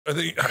I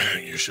think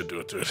you should do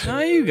it, dude. No,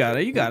 you got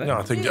it. You got it. No,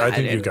 I think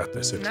you got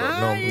this, Intro.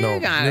 No, you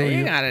got it.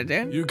 You got it,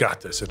 dude. You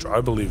got this, Intro.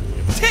 I believe in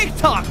you.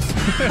 TikToks.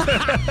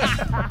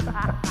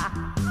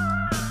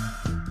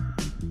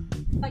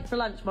 Like for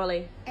lunch,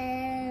 Molly?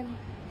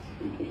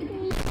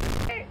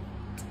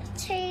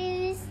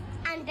 Cheese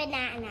and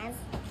bananas.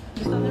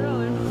 Just on their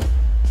own.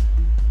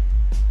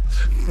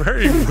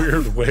 Very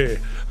weird way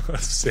of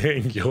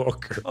saying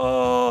yogurt.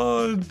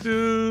 Oh,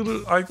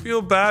 dude. I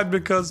feel bad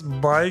because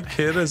my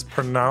kid has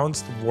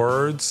pronounced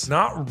words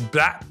not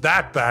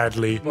that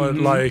badly, but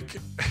like,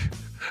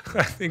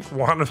 I think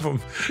one of them,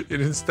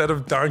 instead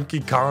of Donkey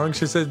Kong,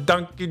 she said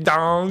Donkey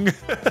Dong.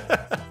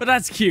 But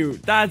that's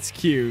cute. That's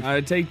cute. I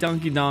would take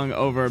Donkey Dong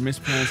over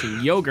mispronouncing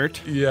yogurt.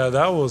 Yeah,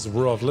 that was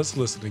rough. Let's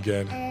listen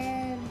again.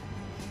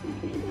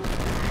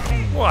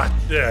 What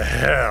the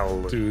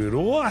hell, dude?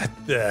 What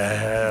the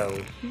hell?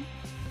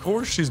 Of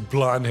course she's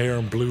blonde hair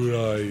and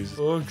blue eyes.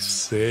 Fuck's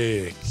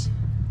sake.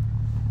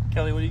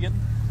 Kelly, what are you getting?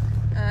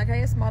 Can I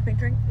get a small pink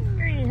drink?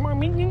 What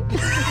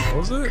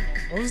was it?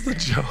 What was the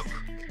joke?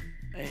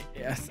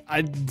 Yes,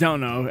 I don't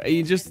know.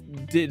 You just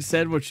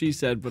said what she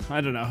said, but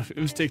I don't know. It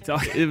was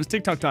TikTok. It was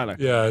TikTok Tyler.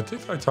 Yeah,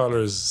 TikTok Tyler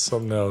is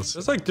something else.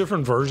 There's like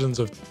different versions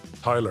of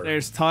Tyler.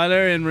 There's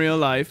Tyler in real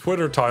life.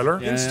 Twitter Tyler.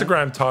 Yeah,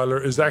 Instagram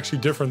Tyler is actually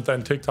different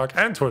than TikTok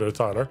and Twitter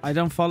Tyler. I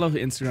don't follow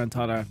Instagram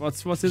Tyler.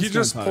 What's Instagram He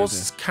just Tyler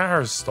posts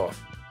cars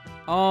stuff.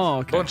 Oh,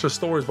 okay. Bunch of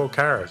stories about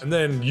cars. And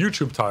then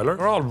YouTube Tyler.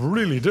 They're all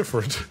really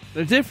different.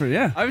 They're different,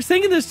 yeah. I was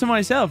thinking this to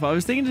myself.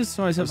 Saying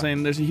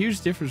there's a huge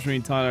difference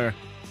between Tyler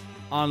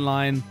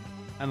online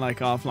and like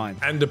offline.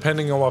 And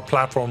depending on what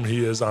platform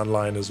he is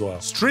online as well.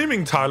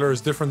 Streaming Tyler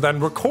is different than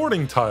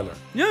recording Tyler.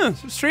 Yeah,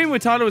 streaming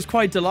with Tyler was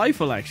quite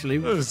delightful, actually.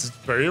 It was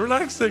very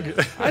relaxing.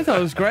 I thought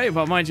it was great,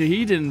 but mind you,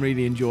 he didn't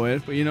really enjoy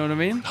it, but you know what I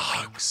mean?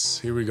 Dogs.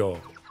 Here we go.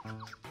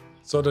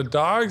 So the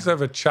dogs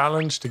have a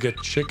challenge to get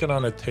chicken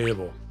on a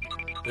table.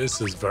 This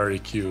is very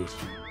cute.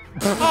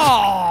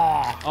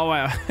 Oh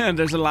wow,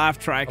 there's a laugh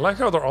track. I like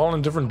how they're all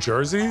in different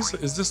jerseys.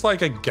 Is this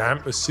like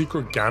a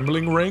secret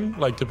gambling ring?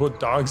 Like to put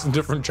dogs in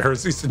different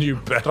jerseys and you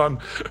bet on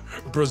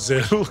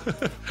Brazil?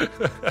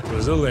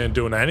 Brazil ain't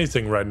doing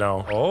anything right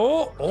now.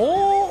 Oh,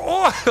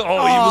 he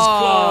was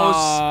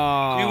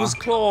close. He was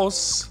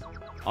close.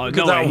 Oh, Look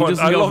no at that way. He one.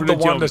 doesn't I go love for the the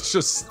one jump. that's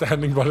just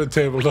standing by the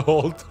table the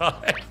whole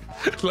time.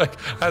 Like,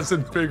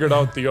 hasn't figured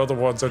out the other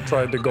ones are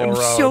trying to go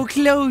around. So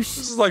close.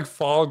 This is like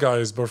Fall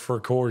Guys, but for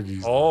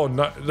corgis. Oh,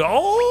 no.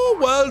 Oh,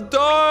 well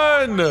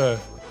done. Look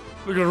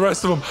at the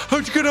rest of them.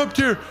 How'd you get up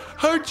there?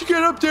 How'd you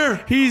get up there?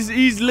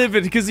 He's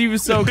livid because he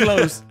was so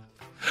close.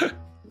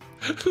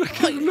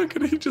 Look at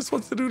him. He just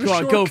wants to do the Go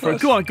on, go for it.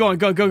 Go on. Go.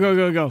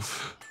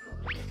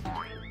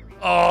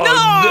 Oh,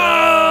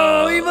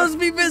 No! He must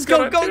be missed.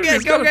 Go get.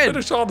 He's gotta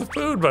finish all the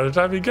food by the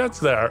time he gets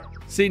there.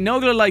 See,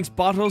 Nogla likes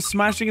bottles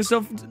smashing and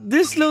stuff.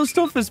 This little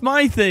stuff is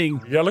my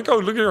thing. Yeah, look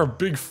at her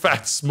big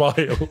fat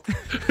smile.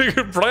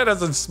 Brian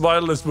hasn't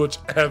smiled as much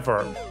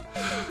ever.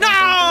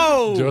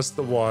 No! Just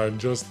the wine.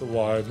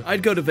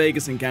 I'd go to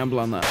Vegas and gamble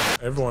on that.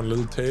 Everyone,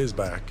 little Tay's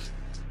back.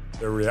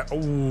 There we are.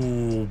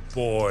 Oh,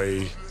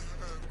 boy.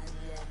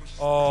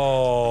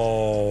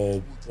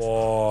 Oh,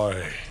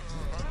 boy.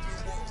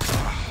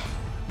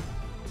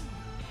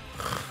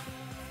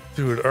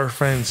 Dude, our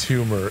friend's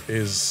humor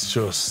is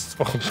just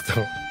fucked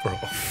up, bro.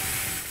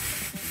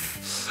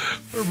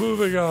 We're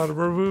moving on.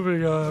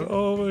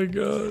 Oh my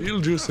god.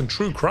 Beetlejuice and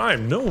true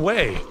crime. No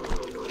way.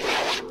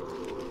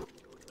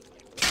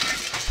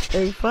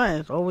 Hey,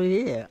 friends, over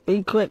here.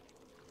 Be quick.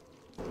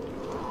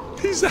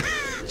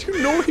 Do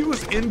you know he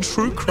was in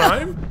true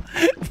crime?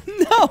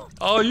 No.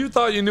 Oh, you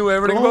thought you knew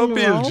everything about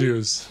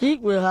Beetlejuice.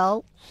 Zeke will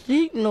help.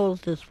 Zeke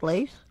knows this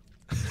place.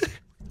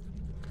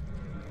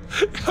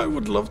 I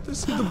would love to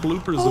see the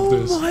bloopers of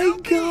this. Oh my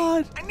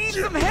god. I need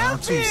some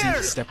help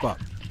here! Step up.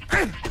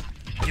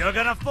 You're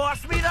gonna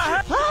force me to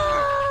help?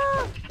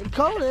 Ah!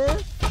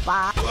 Cody.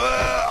 Bye.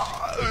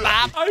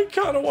 I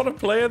kind of want to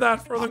play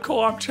that for the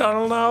co-op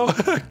channel now.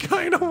 I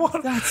kind of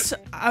want. That's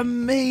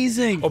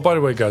amazing. Oh, by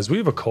the way, guys, we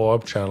have a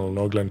co-op channel,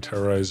 No Glen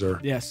Terrorizer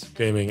Yes.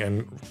 Gaming,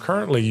 and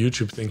currently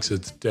YouTube thinks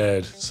it's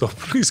dead. So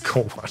please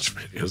go watch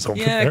videos over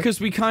Yeah, there. because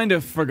we kind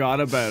of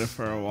forgot about it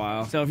for a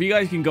while. So if you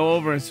guys can go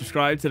over and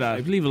subscribe to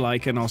that, leave a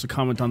like and also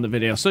comment on the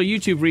video. So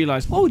YouTube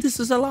realized, oh,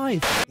 this is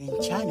alive.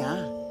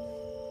 괜찮아.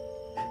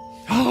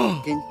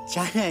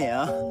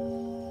 괜찮아요.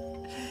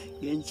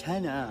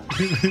 괜찮아.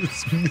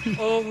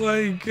 Oh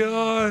my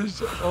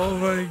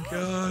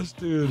gosh,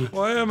 dude.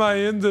 Why am I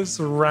in this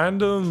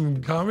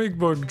random comic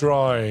book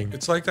drawing?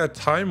 It's like that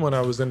time when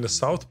I was in the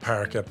South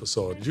Park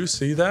episode. Did you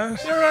see that?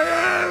 Here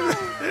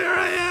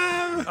I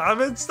am.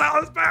 I'm in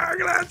South Park.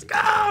 Let's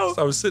go.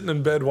 So I was sitting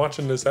in bed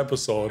watching this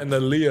episode, and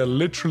then Leah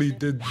literally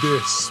did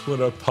this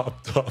when I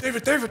popped up.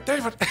 David,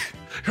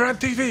 you're on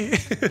TV.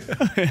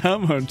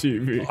 I'm on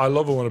TV. I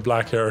love it when a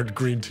black-haired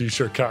green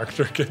t-shirt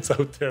character gets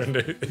out there and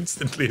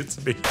instantly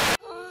it's me.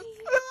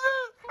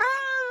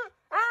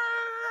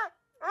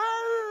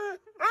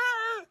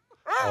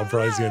 Oh,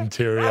 Brian's getting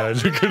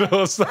teary-eyed. Look at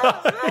us.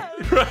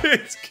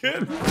 Brian's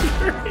getting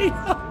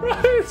teary-eyed.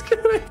 Brian's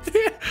getting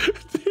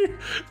teary-eyed.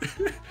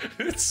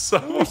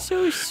 So,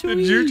 So sweet.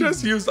 did you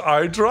just use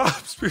eye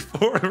drops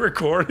before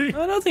recording?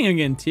 I don't think I'm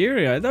getting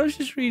teary-eyed. That was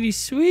just really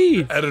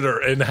sweet.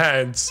 Editor,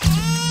 enhance.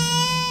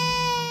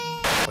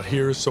 But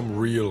here's some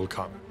real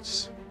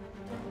comments.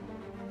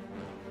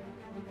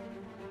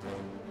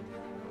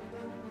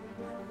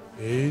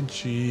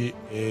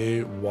 AGAYNIG.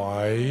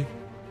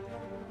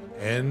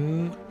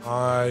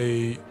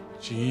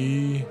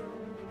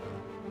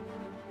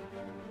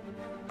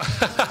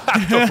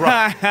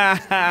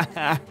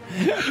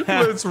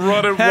 Let's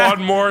run it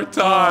one more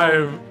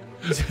time.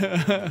 It's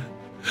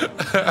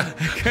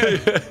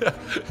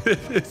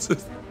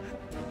just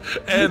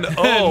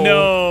N-O.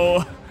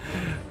 No.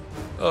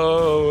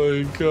 Oh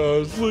my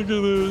gosh, look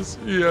at this.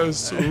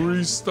 Yes,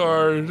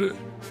 restart.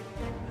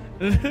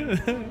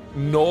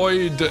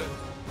 Noid.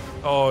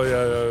 Oh,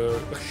 yeah.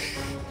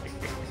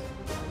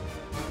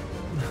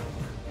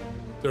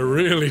 They're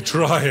really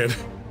trying.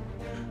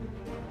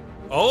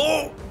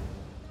 Oh!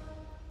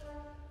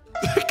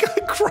 They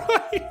got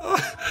crying.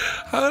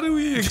 How do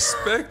we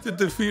expect to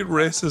defeat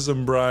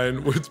racism,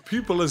 Brian, with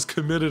people as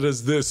committed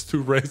as this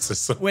to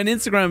racism? When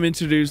Instagram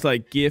introduced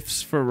like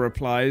GIFs for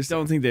replies, I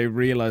don't think they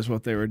realized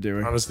what they were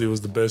doing. Honestly, it was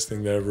the best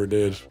thing they ever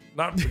did.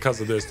 Not because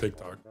of this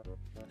TikTok.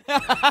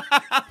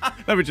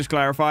 Let me just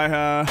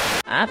clarify.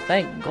 I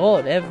thank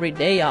God every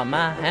day on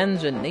my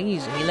hands and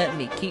knees He let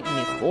me keep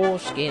me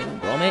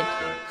foreskin, grommet.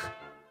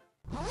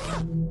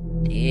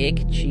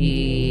 Dick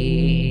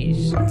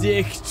cheese.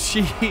 Dick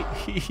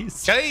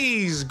cheese.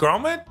 Cheese,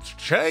 Grommet.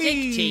 Cheese.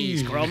 Dick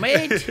cheese,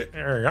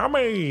 grommet.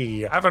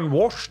 Yummy. Haven't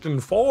washed in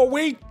 4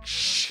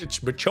 weeks.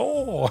 It's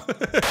mature.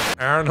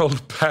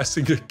 Arnold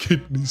passing a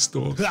kidney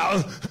stone.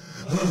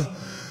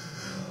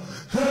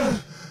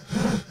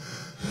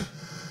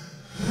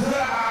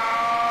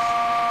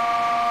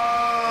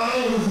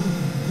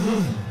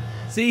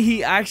 See,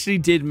 he actually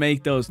did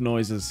make those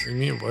noises. You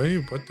mean,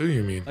 what do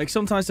you mean? Like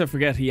sometimes I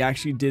forget he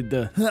actually did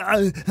the.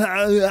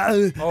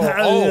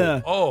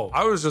 Oh,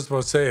 I was just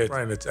about to say it.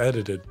 Brian, it's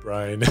edited,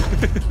 Brian. I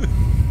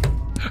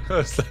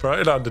was like,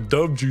 right on the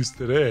dub juice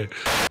today.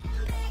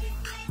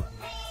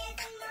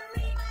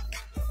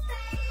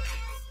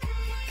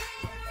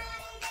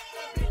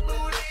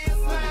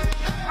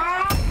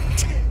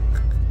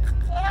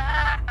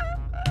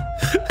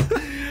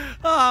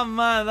 Oh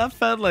man, that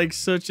felt like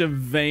such a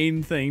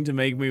vain thing to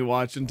make me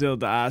watch until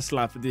the ass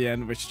slap at the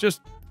end, which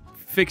just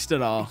fixed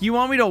it all. You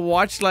want me to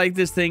watch like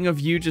this thing of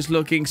you just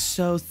looking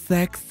so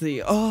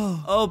sexy?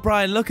 Oh,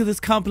 Brian, look at this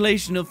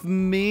compilation of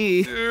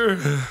me.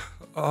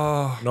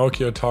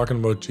 Nokia talking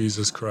about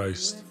Jesus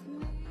Christ.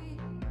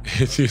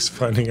 He's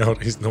finding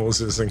out his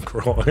nose isn't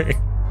growing.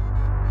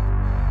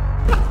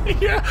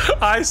 Yeah,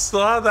 I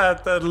saw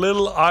that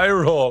little eye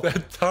roll.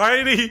 That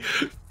tiny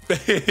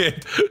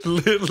fade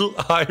little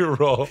eye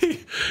roll.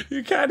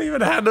 You can't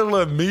even handle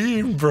a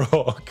meme, bro.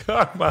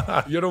 Come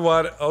on. You know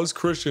what? Us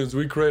Christians,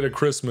 we created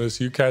Christmas.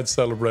 You can't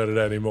celebrate it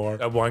anymore.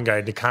 That one guy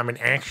in the comment,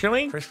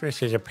 actually,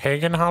 Christmas is a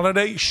pagan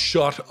holiday.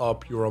 Shut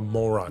up, you're a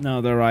moron.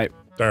 No, they're right.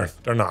 They're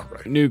not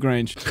right.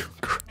 Newgrange.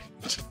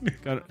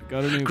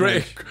 got a new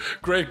Great.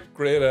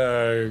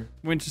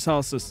 Winter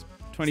solstice,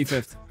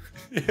 25th.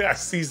 Yeah,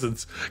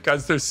 seasons.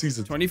 Guys, there's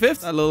seasons. 25th.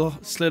 That little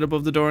slit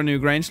above the door in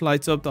Newgrange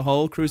lights up the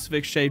whole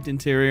crucifix-shaped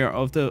interior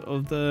of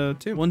the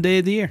tomb. One day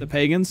of the year. The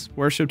pagans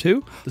worshipped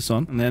who? The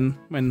sun. And then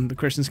when the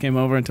Christians came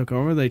over and took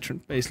over, they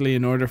basically,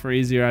 in order for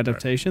easier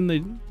adaptation,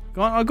 they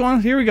go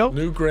on. Here we go.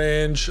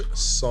 Newgrange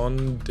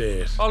sun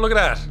date. Oh, look at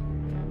that.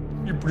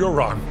 You're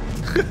wrong.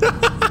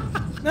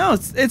 No,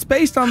 it's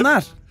based on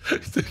that.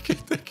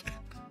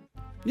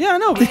 Yeah,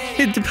 no,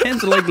 it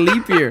depends on like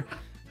leap year.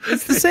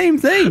 It's the same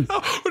thing.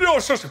 No,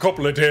 it's just a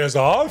couple of days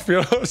off,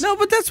 you know. No,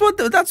 but that's what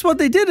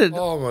they did it.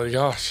 Oh my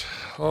gosh,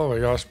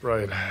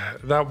 Brian.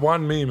 That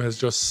one meme has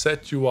just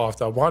set you off.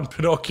 That one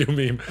Pinocchio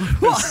meme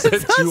has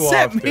set you off.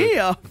 Set me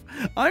off.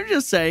 I'm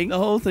just saying the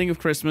whole thing of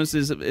Christmas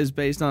is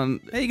based on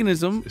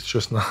paganism. It's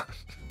just not.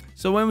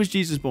 So when was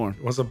Jesus born?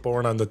 He wasn't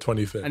born on the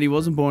 25th. And he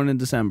wasn't born in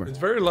December. It's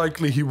very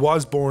likely he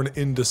was born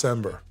in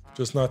December.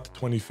 Just not the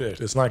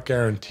 25th. It's not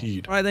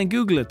guaranteed. All right, then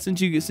Google it.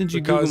 Since you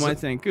Google my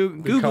thing.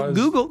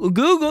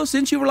 Google.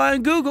 Since you rely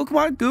on Google, come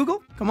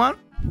on,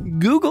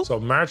 Google.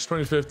 So March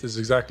 25th is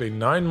exactly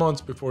 9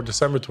 months before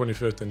December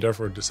 25th, and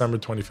therefore December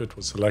 25th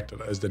was selected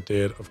as the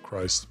date of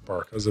Christ's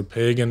birth. As a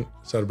pagan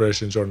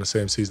celebration during the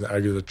same season,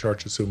 argued the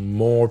church assumed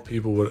more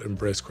people would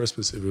embrace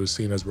Christmas if it was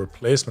seen as a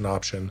replacement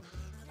option.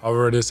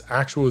 However, this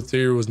actual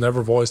theory was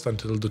never voiced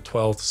until the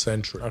 12th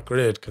century. Not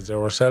great, because they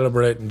were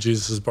celebrating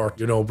Jesus' birth,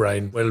 you know,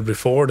 Brian, well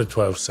before the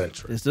 12th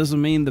century. This doesn't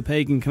mean the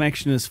pagan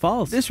connection is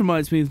false. This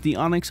reminds me of the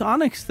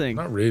Onyx thing.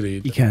 Not really.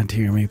 You can't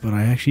hear me, but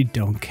I actually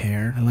don't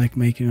care. I like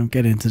making him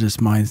get into this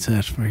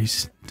mindset where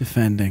he's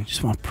defending.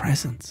 Just want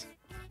presents.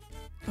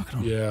 Look at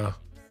him. Yeah.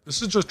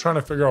 This is just trying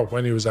to figure out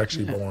when he was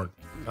actually born.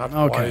 Not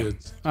why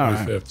it's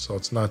 25th, right. So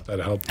it's not that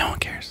helpful. No one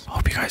cares. I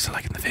hope you guys are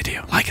liking the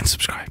video. Like and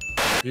subscribe.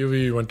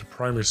 POV went to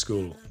primary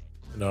school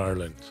in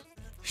Ireland.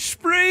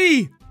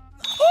 Spree!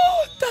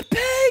 Oh, the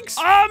pigs!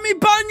 Oh, me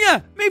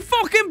banya! Me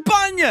fucking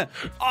banya!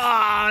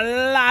 Oh,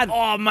 lad!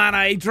 Oh, man,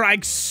 I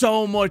drank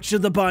so much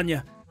of the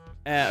banya.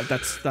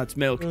 That's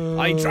milk.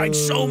 I drank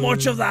so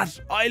much of that.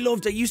 I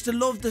used to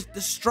love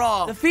the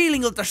straw. The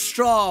feeling of the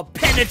straw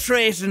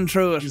penetrating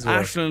through it.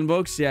 Ashland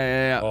Bucks,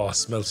 yeah. Oh, it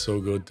smells so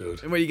good,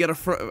 dude. And when you get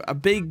a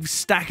big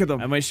stack of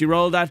them, and when she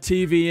rolled that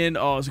TV in,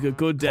 oh, it was a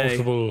good day.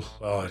 Comfortable.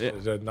 Oh,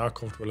 not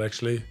comfortable,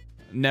 actually.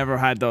 Never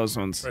had those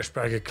ones. Fresh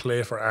bag of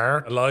clay for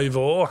R. Alive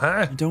O,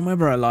 huh? I don't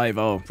remember Alive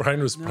O. Brian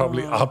was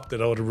probably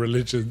opted out of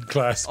religion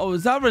class. Oh,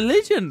 is that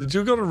religion? Did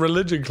you go to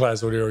religion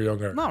class when you were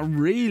younger? Not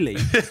really.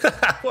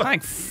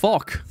 Thank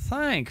fuck.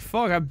 I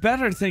have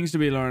better things to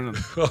be learning.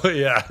 Oh,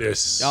 yeah.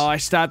 Yes. Oh, I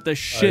stabbed the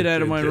shit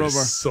out of my rubber.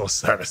 So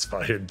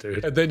satisfying,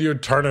 dude. And then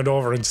you'd turn it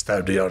over and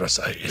stab the other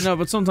side. No,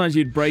 but sometimes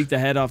you'd break the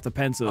head off the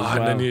pencil as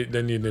well. And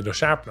then you need a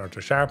sharpener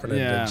to sharpen it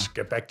and then just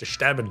get back to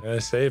stabbing.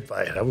 Saved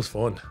by it. That was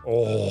fun.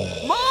 Oh.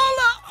 Mala!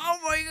 Oh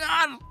my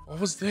god! What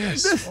was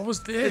this?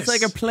 It's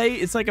like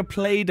a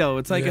Play-Doh.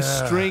 It's like a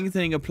string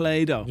thing of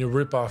Play-Doh. You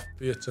rip off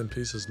bits and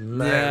pieces.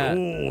 Man.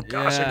 Oh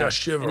gosh, I got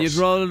shivers. And you'd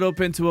roll it up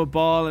into a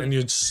ball and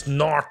you'd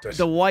snort it.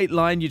 The white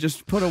line, you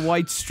just put a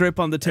white strip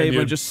on the table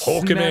and just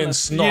poke it in,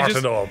 snort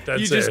it up.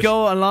 That's you just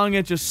go along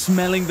it, just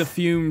smelling the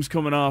fumes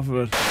coming off of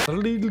it.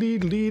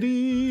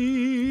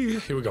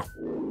 Here we go.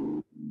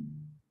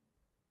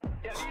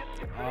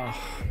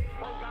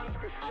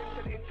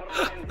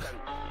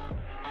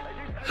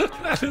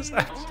 That is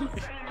actually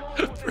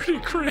pretty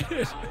great.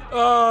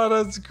 Oh,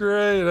 that's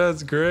great.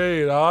 That's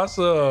great.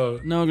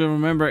 Awesome. No,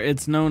 remember,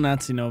 it's No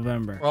Nazi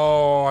November.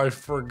 Oh, I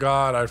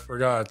forgot.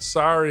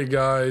 Sorry,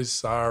 guys.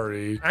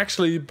 Sorry.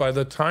 Actually, by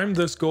the time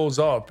this goes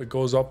up, it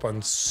goes up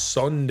on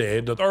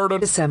Sunday, the 3rd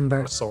of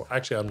December. So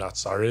actually, I'm not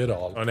sorry at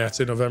all. No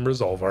Nazi November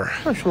is over.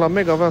 Și la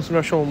Mega aveam să-mi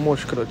așa un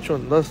moș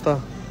Crăciun de ăsta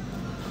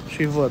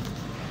și văd.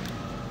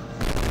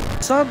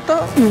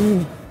 Santa!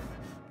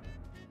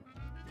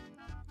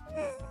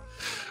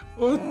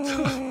 What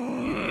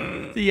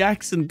the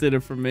accent did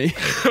it for me.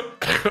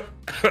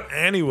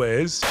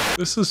 Anyways,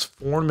 this is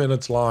 4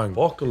 minutes long.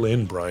 Buckle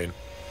in, Brian.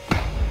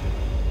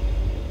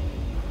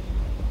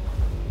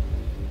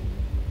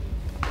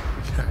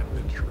 Cat in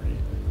the tree.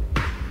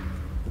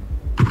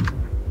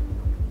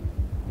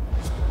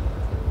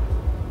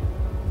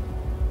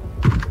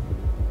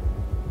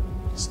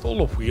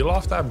 Stole a wheel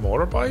off that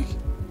motorbike?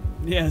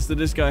 Yeah, so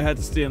this guy had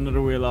to steal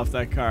another wheel off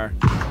that car.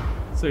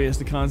 So he has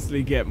to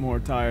constantly get more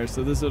tires.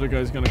 So this other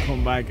guy's gonna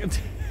come back and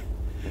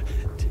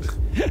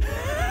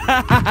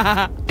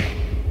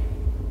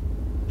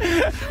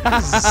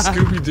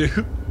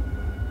Scooby-Doo.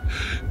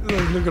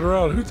 Like looking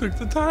around, who took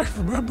the tire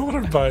from my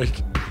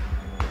motorbike?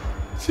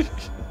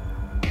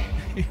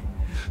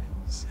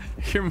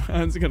 Your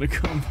man's gonna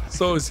come.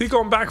 So is he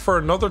going back for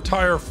another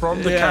tire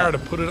from the car to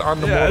put it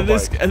on the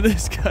motorbike? And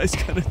this guy's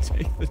gonna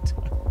take the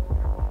tire.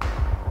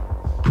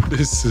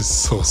 This is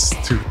so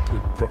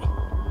stupid, bro.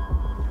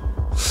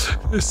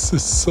 This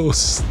is so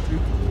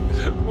stupid.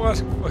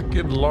 What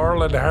fucking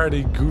Laurel and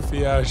Hardy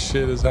goofy ass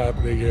shit is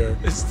happening here?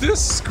 Is this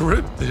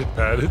scripted,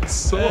 man? It's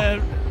so... I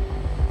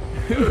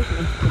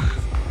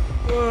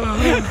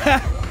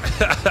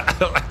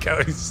like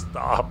how he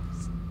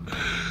stops.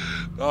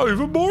 Oh,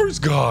 even more's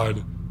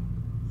gone.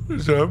 What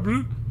is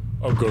happening?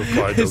 I'm gonna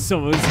find him.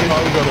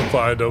 I'm gonna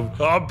find him.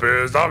 I'm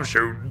pissed. I'm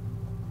shooting.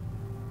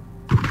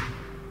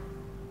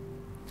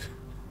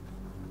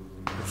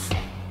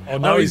 Oh,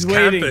 now he's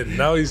camping. Waiting.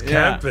 Now he's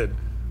camping.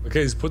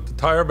 Okay, he's put the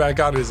tire back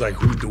on. He's like,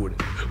 who's doing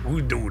it?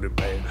 Who's doing it,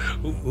 man?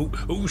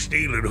 Who's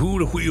stealing? Who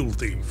the wheel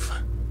thief?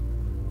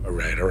 All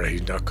right,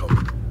 he's not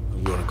coming.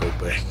 I'm gonna go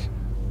back.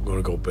 I'm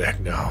gonna go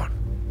back now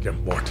and get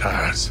more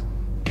tires.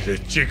 The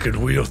chicken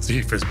wheel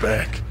thief is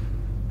back.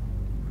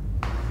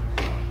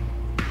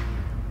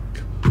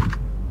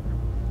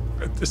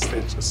 At this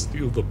stage, just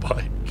steal the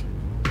bike.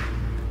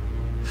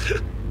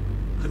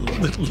 I love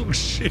that little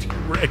shitty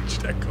wrench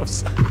that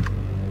comes out.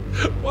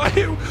 Why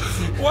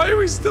are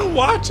we still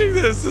watching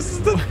this? This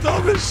is the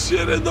dumbest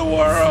shit in the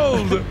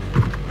world.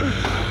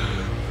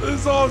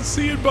 This is all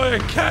seen by a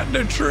cat in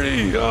a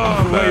tree.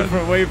 Oh,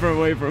 man. Wait for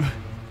him.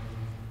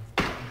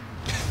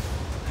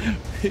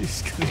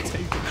 He's gonna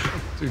take it.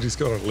 Dude, he's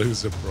gonna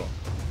lose it, bro.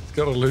 He's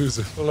gonna lose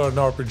it. Pull out an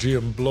RPG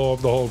and blow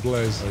up the whole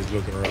place. Oh, he's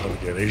looking around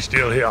again. He's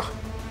still here.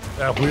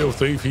 That wheel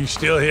thief, he's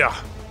still here.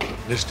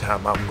 This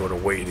time I'm gonna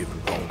wait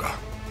even longer.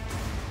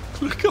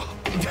 Look up.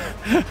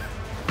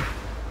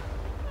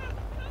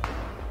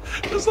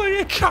 It's like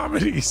a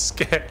comedy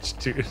sketch,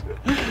 dude.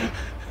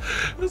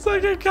 It's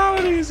like a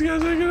comedy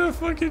sketch. They're gonna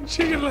fucking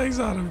chicken legs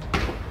on him.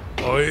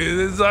 Oh,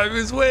 this time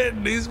he's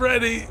waiting. He's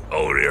ready.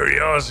 Oh, there he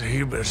is.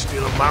 He been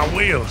stealing my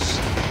wheels.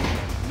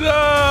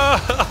 No!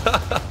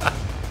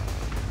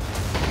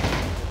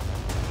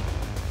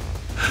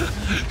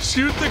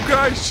 Shoot the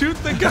guy. Shoot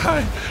the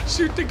guy.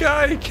 Shoot the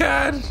guy,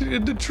 cat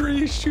in the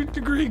tree. Shoot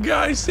the green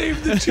guy.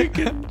 Save the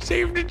chicken.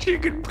 Save the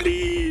chicken,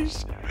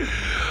 please.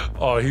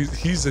 Oh,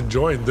 he's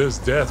enjoying this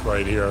death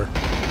right here.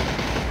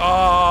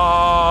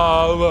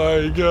 Oh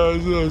my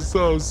gosh, that's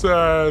so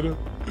sad.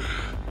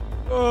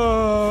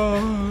 Oh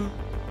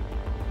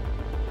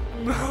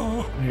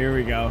no. Here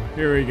we go.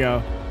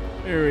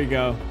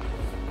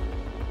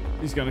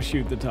 He's gonna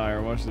shoot the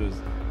tire. Watch this.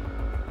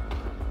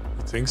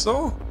 think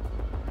so?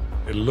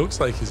 It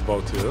looks like he's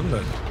about to, doesn't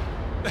it?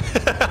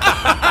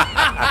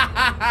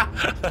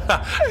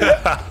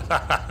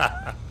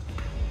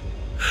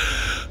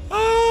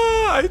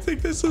 I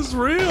think this is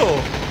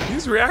real.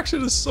 His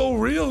reaction is so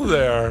real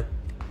there.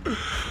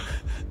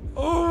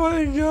 Oh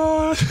my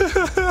god.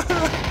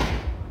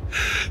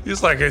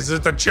 He's like, is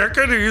it the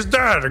chicken? He's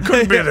dead. It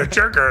couldn't be the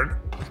chicken.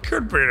 It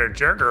could be the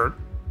chicken.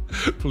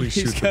 Please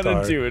shoot the tire. He's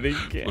gonna do it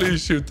again.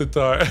 Please shoot the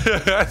tire.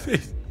 I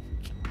think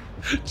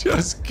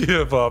just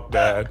give up,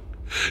 man.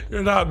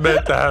 You're not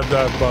meant to have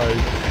that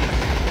bite.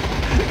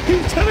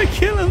 He's trying to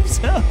kill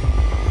himself.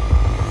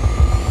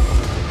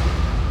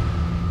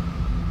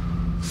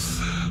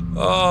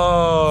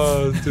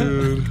 Oh,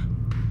 dude.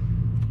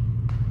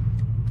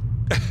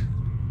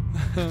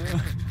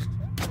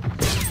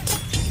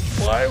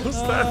 Why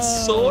was that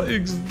so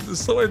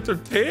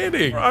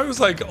entertaining? I was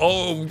like,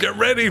 oh, get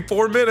ready,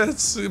 4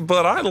 minutes.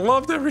 But I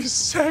loved every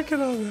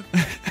second of it.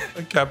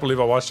 I can't believe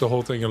I watched the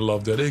whole thing and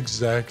loved it.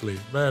 Exactly.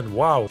 Man,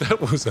 wow.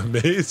 That was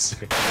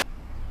amazing.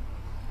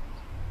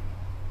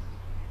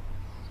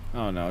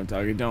 Oh no,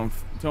 doggy, don't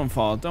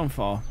fall, don't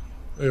fall.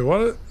 Wait,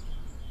 what?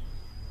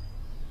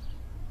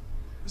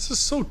 This is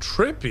so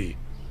trippy.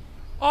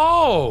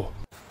 Oh,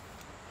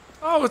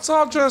 it's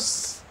all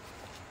just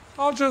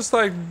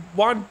like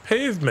one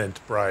pavement,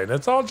 Brian.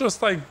 It's all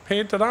just like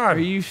painted on. Are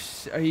you?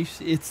 It's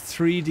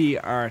 3D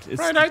art. It's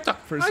Brian, I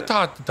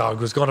thought the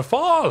dog was gonna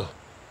fall.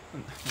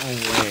 No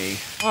way.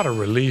 What a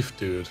relief,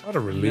 dude. What a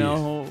relief.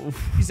 No,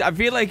 I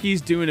feel like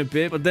he's doing a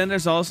bit, but then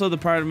there's also the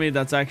part of me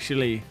that's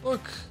actually.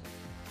 Look,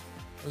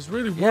 I was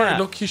really worried. Yeah.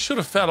 Look, he should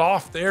have fell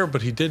off there,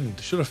 but he didn't.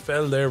 He should have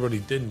fell there, but he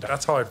didn't.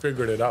 That's how I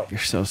figured it out. You're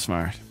so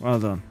smart. Well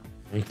done.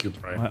 Thank you,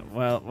 Brian.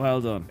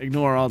 Well done.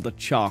 Ignore all the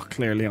chalk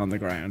clearly on the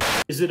ground.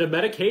 Is it a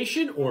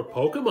medication or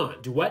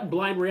Pokemon? Do Wet and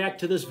Blind react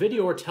to this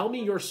video or tell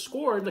me your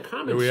score in the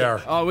comments? Here we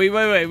are. Oh,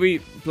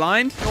 wait.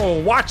 Blind?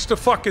 Oh, watch the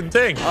fucking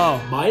thing. Oh.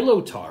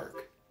 Mylotarg.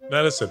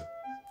 Medicine.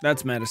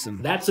 That's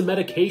medicine. That's a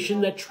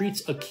medication that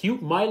treats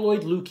acute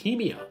myeloid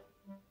leukemia.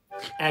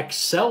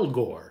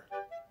 Excelgor.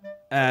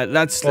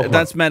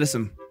 That's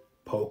medicine.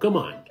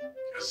 Pokemon.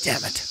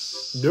 Damn it.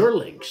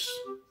 Nerlynx.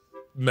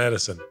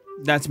 Medicine.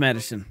 That's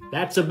medicine.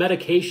 That's a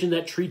medication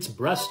that treats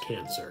breast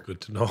cancer.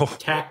 Good to know.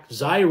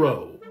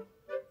 Takhzyro.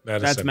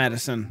 Medicine. That's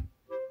medicine.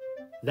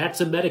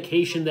 That's a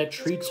medication that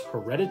treats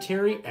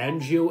hereditary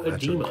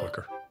angioedema.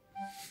 Quicker.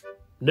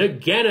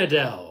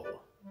 Naganadel.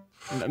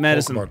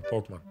 Medicine.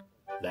 Pokemon.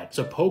 That's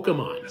a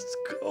Pokemon. Let's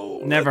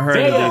go. Never heard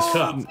of this.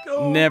 Cup.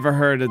 Never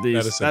heard of these.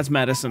 Medicine. That's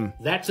medicine.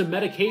 That's a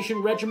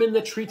medication regimen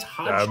that treats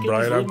Hodgkin's Damn,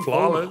 Brian, I'm lymphoma.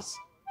 flawless.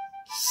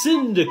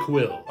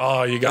 Cyndaquil.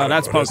 Oh, you got it.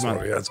 That's Pokemon.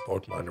 Sorry, that's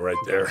Pokemon right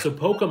there. It's a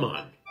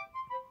Pokemon.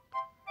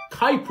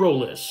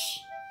 Kyprolis.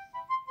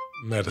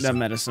 Medicine. That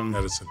medicine.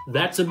 Medicine.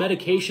 That's a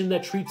medication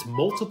that treats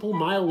multiple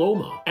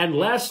myeloma. And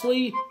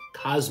lastly,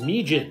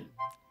 Cosmegen.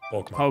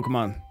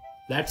 Pokemon.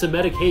 That's a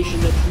medication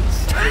that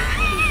treats...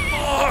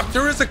 Oh,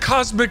 there is a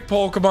cosmic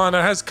Pokemon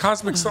that has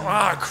cosmic...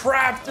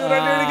 crap, dude. I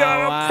nearly got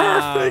it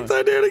perfect.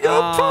 I nearly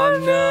got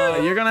perfect. No.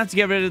 You're going to have to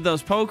get rid of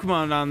those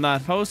Pokemon on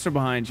that poster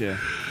behind you.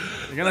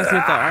 You're going to have to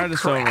get that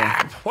artist over.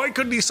 Why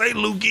couldn't he say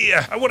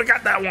Lugia? I would have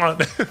got that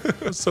one.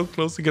 I was so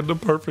close to getting the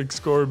perfect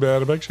score,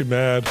 man. I'm actually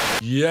mad.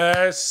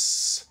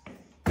 Yes.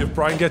 If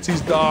Brian gets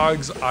these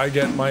dogs, I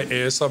get my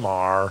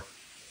ASMR.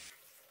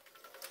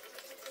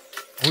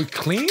 Oh, he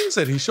cleans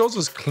it. He shows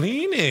us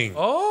cleaning.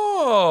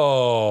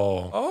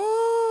 Oh,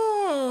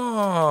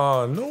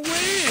 no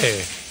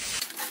way.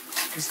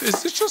 Is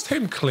this just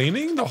him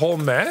cleaning the whole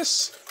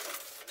mess?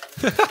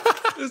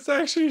 It's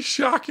actually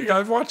shocking.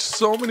 I've watched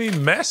so many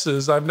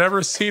messes. I've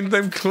never seen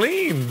them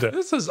cleaned.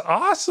 This is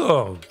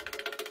awesome.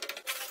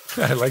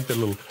 I like the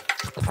little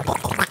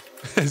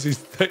as he's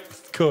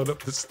going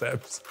up the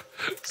steps.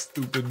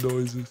 Stupid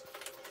noises.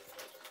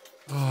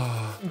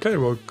 Oh, okay,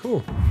 well,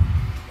 cool.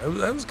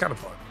 That was kind of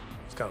fun.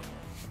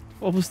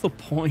 What was the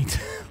point?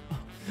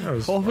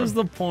 What was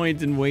the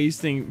point in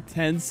wasting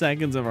 10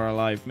 seconds of our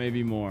life,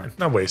 maybe more?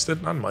 Not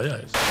wasted, not in my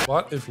eyes.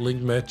 What if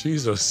Link met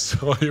Jesus?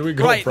 So here we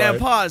go. Right, Brian.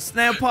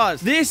 now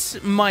pause.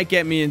 This might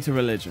get me into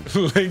religion.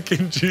 Link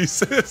and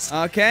Jesus.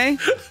 Okay?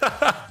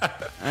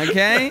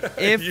 Okay?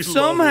 If You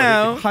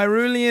somehow love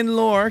Hyrulean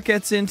lore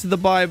gets into the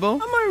Bible,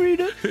 I might read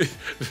it.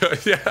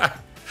 Yeah.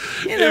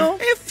 You know,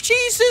 if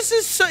Jesus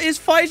is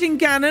fighting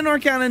Ganon or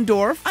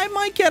Ganondorf, I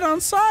might get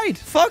on side.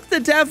 Fuck the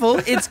devil.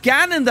 It's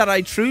Ganon that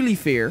I truly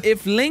fear.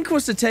 If Link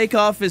was to take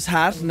off his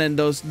hat and then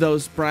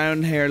those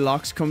brown hair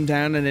locks come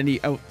down and then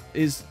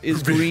his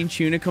green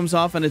tunic comes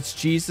off and it's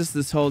Jesus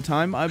this whole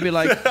time, I'd be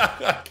like...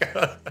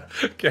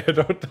 Okay, I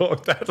don't know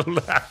if that'll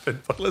happen,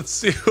 but let's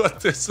see what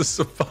this is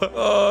about.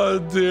 Oh,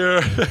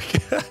 dear.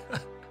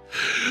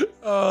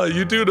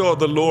 You do know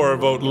the lore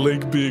about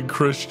Link being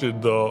Christian,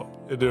 though.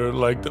 They're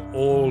like the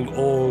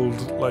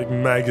old, like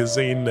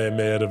magazine they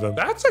made of him.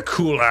 That's a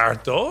cool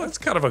art, though. That's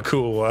kind of a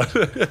cool one.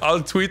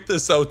 I'll tweet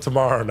this out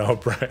tomorrow now,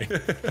 Brian.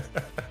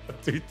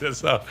 Tweet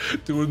this out.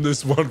 Doing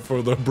this one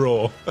for the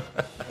bro.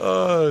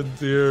 Oh,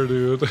 dear,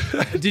 dude.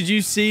 Did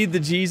you see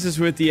the Jesus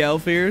with the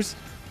elf ears?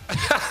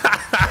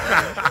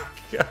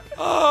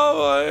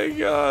 Oh my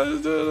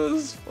gosh, dude,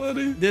 that's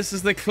funny. This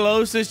is the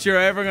closest you're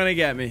ever gonna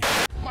get me.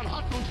 Man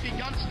hat uns die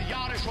ganzen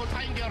Jahre schon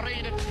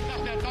eingeredet,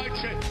 dass der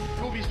Deutsche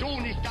sowieso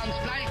nicht ganz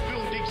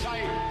gleichwürdig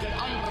sei.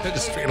 I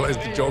just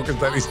realized the joke is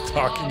that he's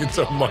talking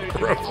into a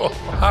microphone.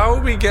 How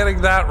are we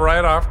getting that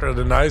right after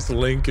the nice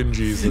Lincoln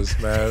Jesus,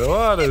 man?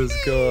 What is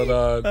going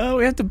on? Oh,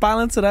 we have to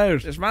balance it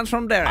out. This man's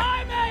from there.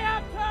 I may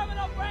have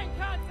terminal brain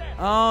cancer.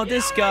 Oh,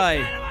 this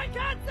guy.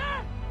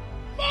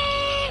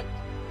 Fuck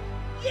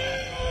you!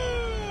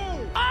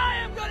 I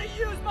am going to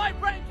use my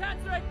brain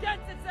cancer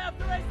against itself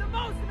to raise the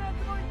most amount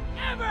of money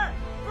ever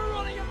for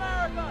running a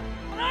marathon.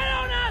 But I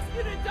don't ask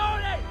you to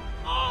donate.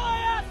 All I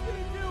ask you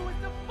to do is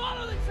to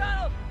follow the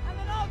channel, and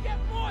then I'll get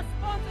more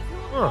sponsors who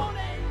will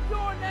donate in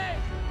your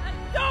name. And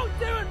don't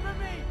do it for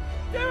me.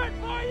 Do it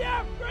for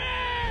your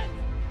friends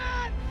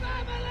and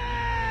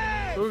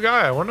family. Good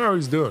guy. I wonder how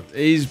he's doing.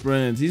 He's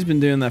brilliant. He's been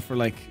doing that for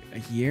like a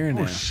year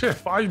now. Oh shit,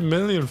 5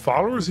 million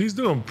followers? He's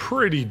doing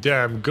pretty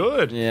damn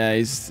good. Yeah,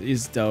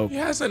 he's dope. He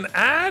has an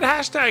ad,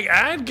 hashtag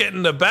ad,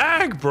 getting the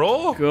bag,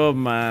 bro. Good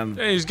man.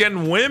 And he's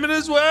getting women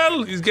as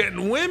well. He's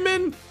getting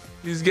women.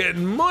 He's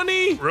getting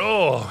money.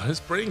 Bro, his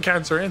brain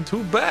cancer ain't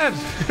too bad.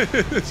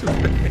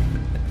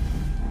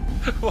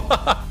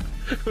 What?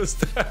 Was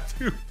that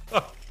too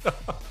fucked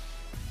up?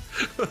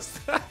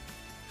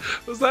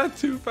 Was that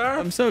too far?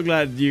 I'm so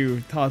glad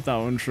you thought that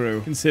one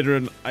through,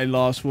 considering I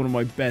lost one of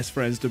my best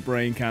friends to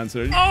brain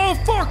cancer. Oh,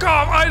 fuck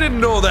off. I didn't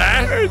know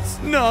that. It's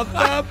not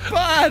that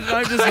bad.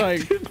 I'm just I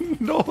like,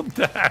 didn't know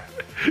that.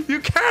 You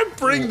can't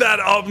bring that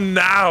up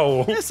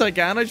now. yes, I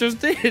can. I just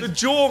The did.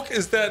 joke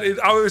is that it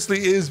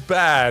obviously is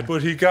bad,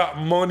 but he got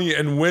money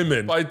and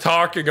women by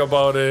talking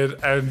about it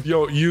and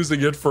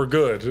using it for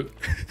good.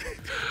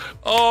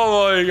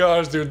 Oh my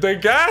gosh, dude. The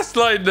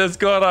gaslighting that's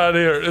going on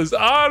here is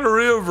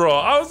unreal,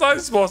 bro. How was I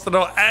supposed to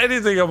know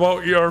anything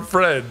about your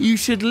friend? You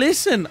should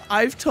listen.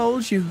 I've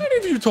told you. What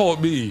have you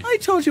told me? I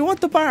told you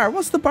what the bar.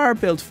 What's the bar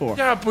built for?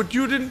 Yeah, but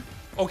you didn't.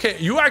 Okay,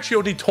 you actually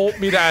only told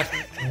me that.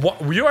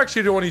 You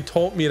actually only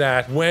told me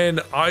that when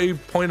I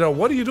pointed out,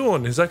 what are you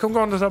doing? He's like, I'm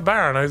going to the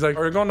bar. And I was like,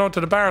 are you going down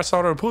to the bar? I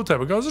saw the pool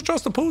table. He goes, it's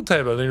just a pool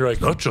table. And then you're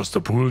like, not just a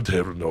pool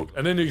table, no.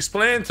 And then you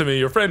explained to me,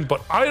 your friend,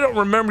 but I don't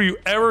remember you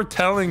ever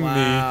telling me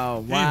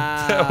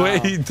the way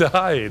he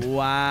died.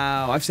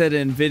 Wow. I've said it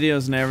in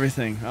videos and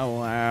everything. Oh,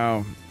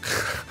 wow.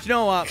 Do you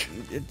know what?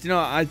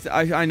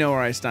 I know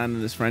where I stand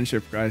in this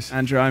friendship, guys.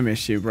 Andrew, I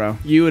miss you, bro.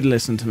 You would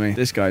listen to me.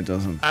 This guy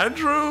doesn't.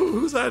 Andrew?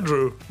 Who's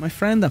Andrew? My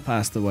friend that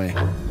passed away.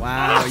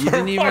 Wow. You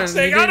didn't even. Fuck's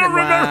sake, I don't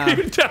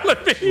remember you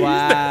telling me.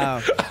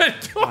 Wow. I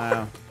don't.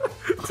 Wow.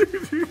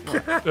 Dude, you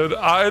can't. And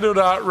I do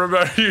not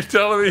remember you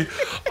telling me.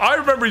 I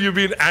remember you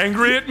being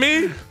angry at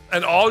me.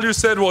 And all you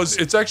said was,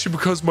 it's actually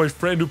because my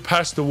friend who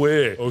passed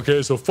away.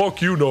 Okay, so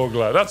fuck you,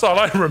 Nogla. That's all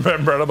I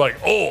remember. And I'm like,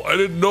 oh, I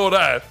didn't know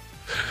that.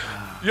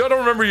 You don't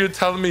remember you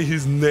telling me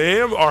his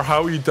name or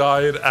how he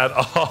died at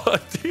all?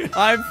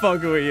 I'm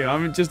fucking with you.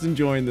 I'm just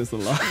enjoying this a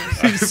lot.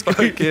 I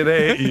fucking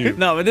hate you.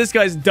 No, but this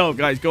guy's dope,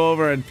 guys. Go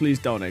over and please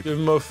donate. Give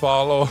him a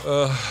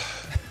follow.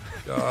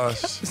 Gosh.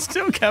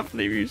 Still can't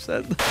believe you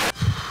said that.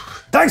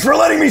 Thanks for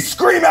letting me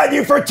scream at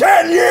you for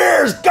 10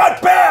 years,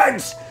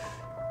 gutbags!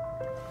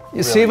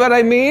 You see what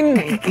I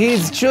mean?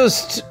 He's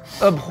just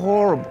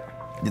abhorrible.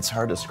 It's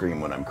hard to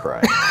scream when I'm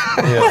crying.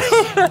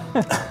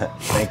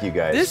 Thank you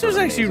guys. This was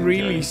an actually amazing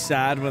really journey.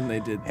 sad when they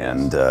did this.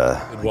 And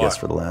I guess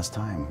for the last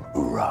time,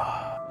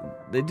 hoorah.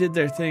 They did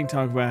their thing,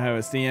 talk about how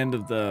it's the end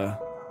of the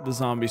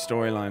zombie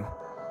storyline.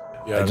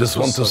 Yeah, I just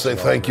want to say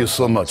thank you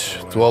so much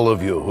to all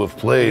of you who have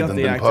played and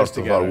been part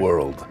of our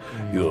world.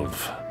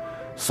 You've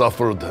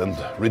suffered and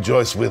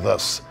rejoiced with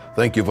us.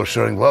 Thank you for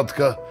sharing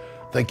vodka.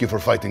 Thank you for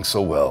fighting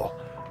so well.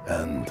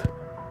 And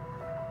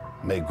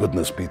may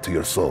goodness be to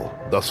your soul.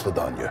 Das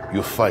Vidanya.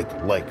 You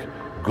fight like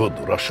good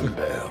Russian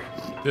bear.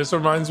 This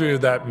reminds me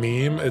of that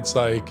meme. It's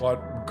like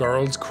what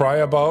girls cry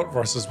about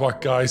versus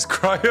what guys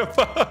cry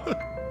about.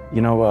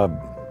 You know,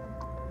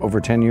 over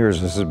 10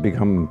 years, this has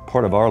become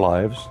part of our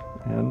lives.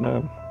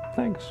 And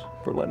thanks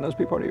for letting us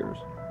be part of yours.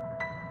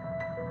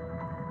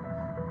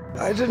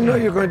 I didn't know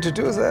you were going to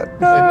do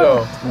that.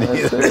 No.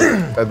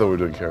 I thought we were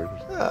doing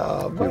characters.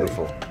 Oh,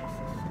 beautiful.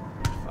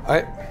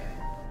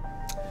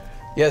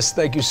 Yes,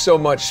 thank you so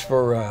much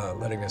for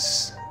letting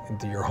us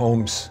into your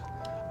homes.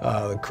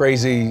 The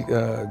crazy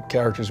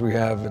characters we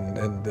have, and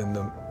then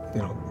the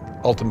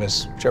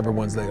Ultimus, whichever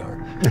ones they are.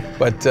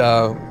 But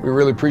we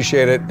really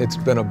appreciate it. It's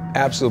been an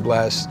absolute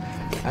blast.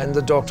 And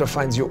the doctor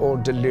finds you all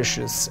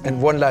delicious.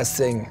 And one last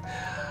thing,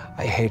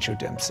 I hate you,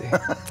 Dempsey.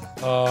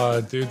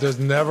 Dude, there's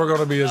never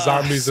gonna be a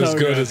zombies so as good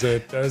good. as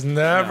it. There's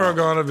never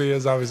gonna be a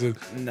zombies as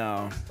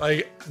No.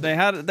 like They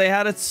had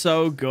it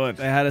so good.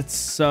 They had it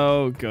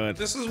so good.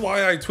 this is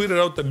why I tweeted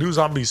out the new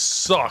zombies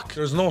suck.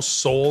 There's no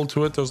soul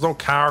to it. There's no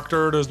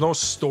character. There's no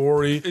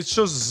story. It's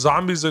just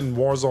zombies and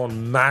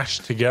Warzone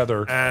mashed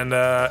together, and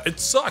it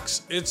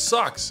sucks. It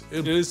sucks.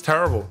 It is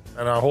terrible,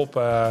 and I hope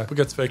it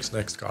gets fixed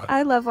next, God.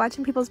 I love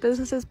watching people's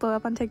businesses blow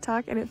up on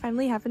TikTok, and it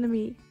finally happened to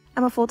me.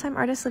 I'm a full-time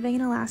artist living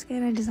in Alaska,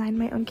 and I designed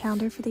my own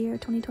calendar for the year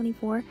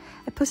 2024.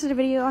 I posted a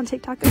video on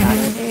TikTok about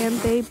it, and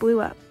they blew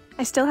up.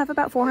 I still have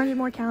about 400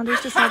 more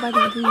calendars to sell by the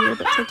end of the year,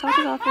 but TikTok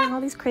is offering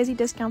all these crazy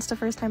discounts to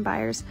first-time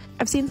buyers.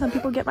 I've seen some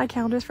people get my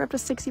calendars for up to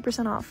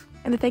 60% off.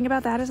 And the thing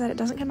about that is that it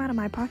doesn't come out of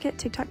my pocket.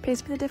 TikTok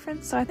pays me the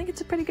difference, so I think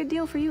it's a pretty good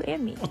deal for you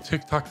and me. Well,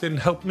 TikTok didn't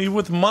help me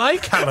with my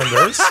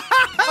calendars.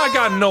 I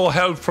got no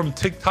help from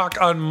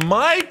TikTok on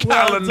my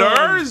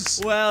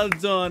calendars. Well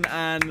done,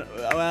 Anne.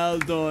 Well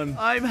done.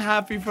 I'm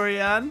happy for you,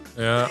 Anne.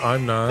 Yeah,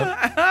 I'm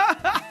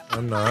not.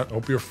 I'm not.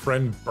 Hope your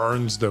friend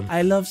burns them.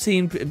 I love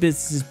seeing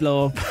businesses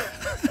blow up.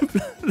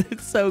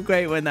 It's so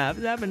great when that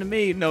happened to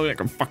me. No,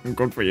 like, I'm fucking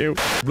good for you.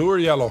 Blue or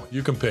yellow?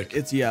 You can pick.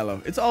 It's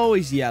yellow. It's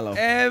always yellow.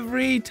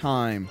 Every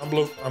time. I'm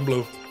blue. I'm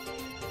blue.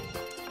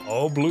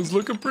 Oh, blue's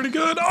looking pretty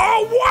good.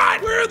 Oh,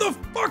 what? Where the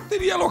fuck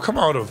did yellow come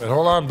out of?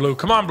 Hold on, blue.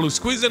 Come on, blue.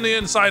 Squeeze in the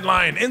inside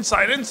line.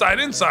 Inside, inside,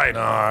 inside.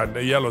 Ah,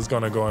 the yellow's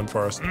gonna go in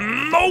first.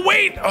 No,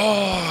 wait.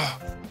 Oh.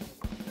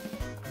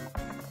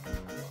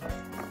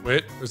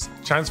 Wait, there's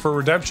a chance for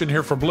redemption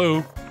here for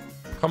blue.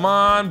 Come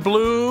on,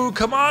 blue.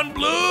 Come on,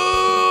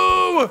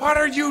 blue. What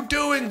are you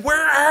doing?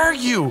 Where are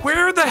you?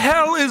 Where the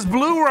hell is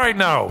blue right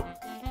now?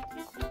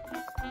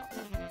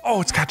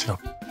 Oh, it's catching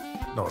up.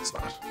 No, it's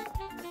not.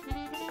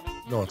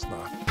 No, it's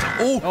not.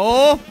 Oh.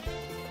 Oh.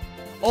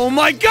 Oh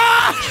my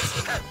God.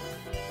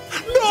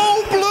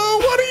 No, blue.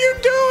 What are you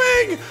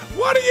doing?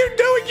 What are you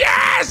doing?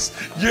 Yes.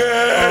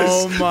 Yes.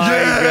 Oh my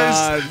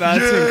God.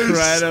 That's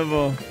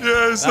incredible.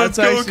 Yes. That's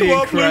let's go. Come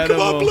on, incredible.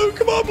 blue. Come on, blue.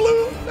 Come on,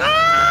 blue.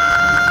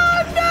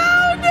 Ah, no.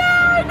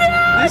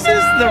 This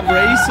is the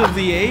race of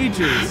the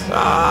ages.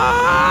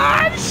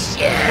 Ah,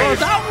 shit. Bro,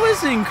 that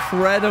was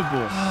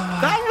incredible.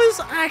 That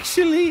was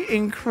actually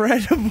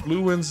incredible.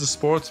 Blue wins the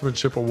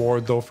sportsmanship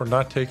award though for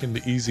not taking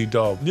the easy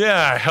dub.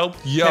 Yeah,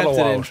 helped yellow Kept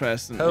it out.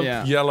 interesting. Helped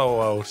Yeah.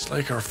 yellow out. It's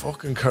like our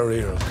fucking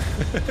career.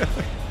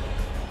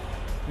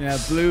 Yeah,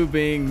 blue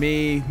being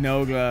me,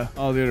 Nogla,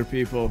 all the other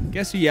people.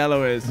 Guess who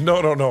yellow is? No.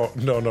 I'm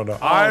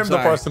the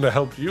sorry. person that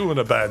helped you in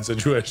a bad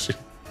situation.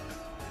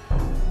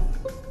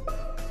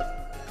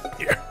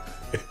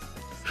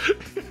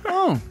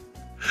 Oh.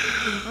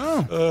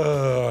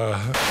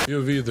 You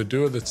have either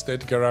duo that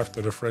stayed together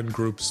after the friend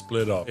group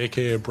split up,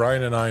 aka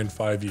Brian and I in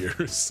 5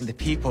 years. The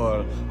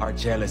people are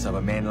jealous of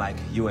a man like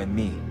you and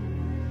me.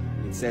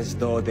 It's as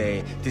though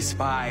they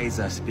despise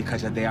us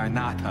because they are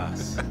not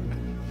us.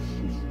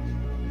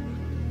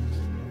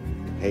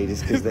 Hate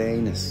us because they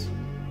ain't us.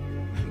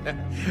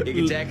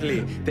 Exactly.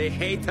 They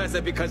hate us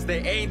because they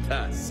ain't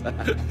us.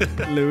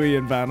 Louis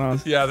and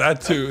Vanos. Yeah, that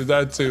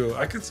too.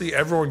 I could see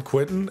everyone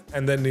quitting,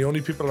 and then the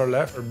only people are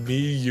left are me,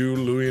 you,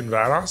 Louis, and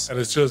Vanos. And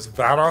it's just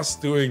Vanos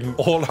doing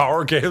all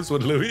our games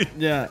with Louis.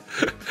 Yeah.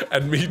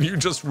 And me and you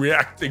just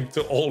reacting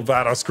to old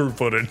Vanos crew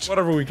footage.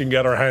 Whatever we can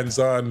get our hands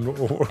on.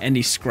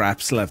 Any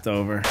scraps left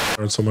over.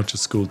 Learned so much at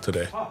school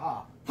today.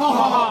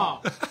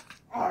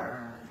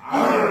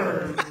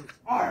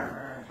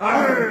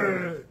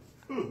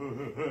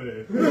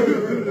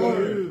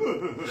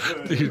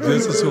 Dude,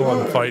 this is who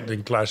I'm fighting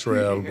in Clash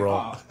Royale,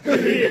 bro.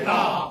 It's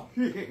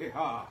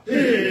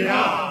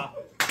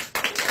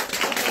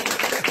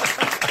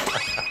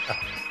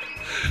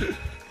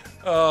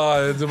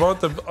about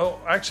the... Oh,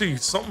 actually,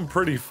 something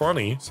pretty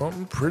funny.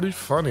 Something pretty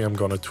funny I'm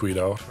gonna tweet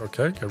out.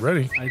 Okay, get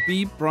ready. I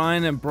beat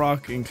Brian and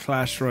Brock in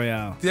Clash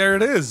Royale. There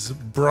it is.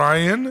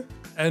 Brian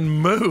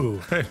and Moo.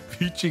 I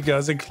beat you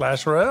guys in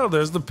Clash Royale.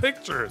 There's the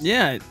pictures.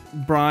 Yeah,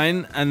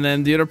 Brian, and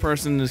then the other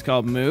person is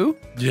called Moo.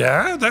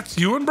 Yeah, that's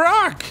you and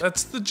Brock.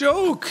 That's the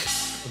joke.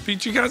 I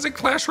beat you guys in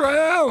Clash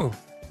Royale.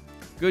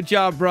 Good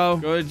job, bro.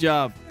 Good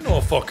job.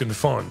 No fucking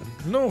fun.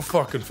 No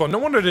fucking fun. No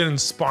wonder they didn't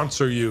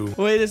sponsor you.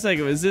 Wait a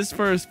second. Was this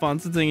for a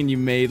sponsor thing and you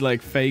made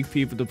like fake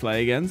people to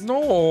play against?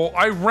 No,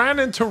 I ran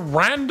into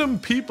random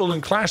people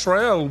in Clash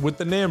Royale with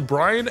the name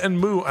Brian and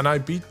Moo and I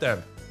beat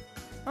them.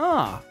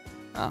 Ah.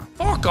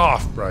 Fuck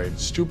off, Brian.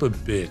 Stupid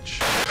bitch.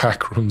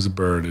 Backrooms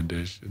Bird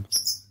Edition.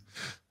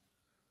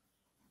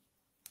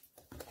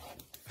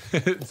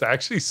 It's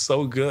actually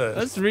so good.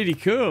 That's really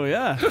cool,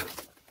 yeah.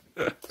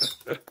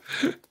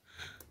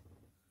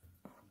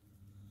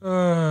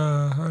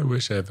 I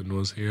wish Evan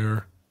was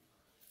here.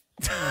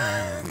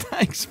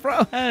 Thanks,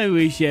 bro. I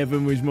wish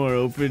Evan was more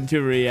open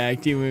to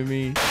reacting with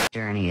me.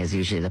 Journey is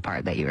usually the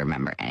part that you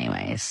remember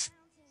anyways.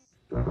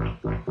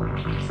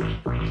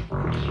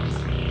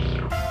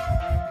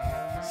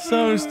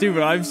 So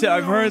stupid.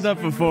 I've heard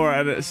that before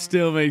and it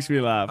still makes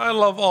me laugh. I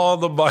love all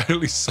the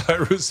Miley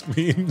Cyrus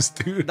memes,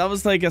 dude. That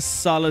was like a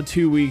solid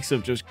 2 weeks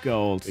of just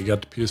gold. They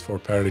got the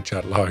PS4 party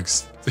chat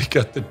logs. They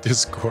got the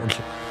Discord.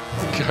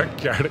 They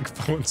got Gartic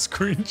phone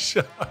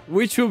screenshot.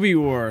 Which will be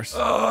worse?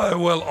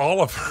 Well,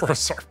 all of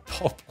ours are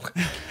public.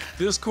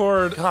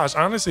 Discord, gosh,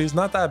 honestly, it's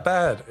not that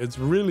bad. It's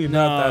really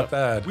not that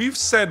bad. We've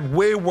said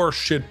way worse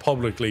shit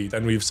publicly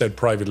than we've said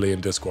privately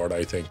in Discord,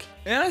 I think.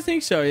 Yeah, I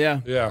think so,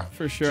 yeah. Yeah.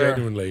 For sure.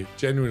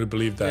 Genuinely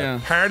believe that. Yeah.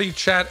 Party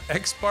chat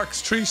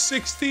Xbox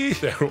 360.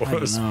 There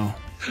was. I don't know.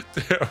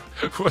 There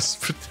was,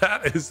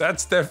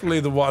 that's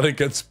definitely the one that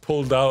gets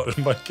pulled out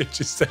and might get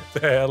you sent to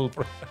hell,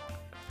 bro.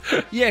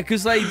 Yeah,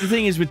 because like the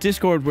thing is with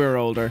Discord, we're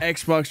older.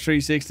 Xbox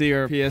 360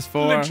 or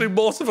PS4. Literally,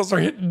 most of us are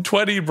hitting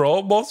 20,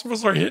 bro. Most of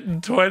us are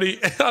hitting 20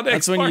 on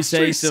that's Xbox when you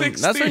say 360.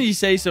 some. That's when you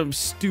say some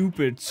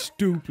stupid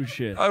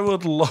shit. I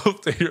would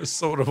love to hear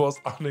some of the most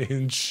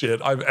unhinged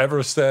shit I've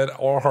ever said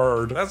or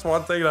heard. That's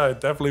one thing that I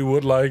definitely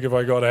would like if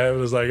I go to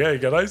heaven. Is like, hey,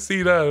 can I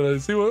see that? And I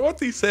see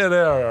what's he said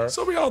there?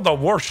 Some of y'all the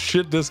worst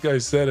shit this guy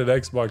said in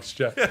Xbox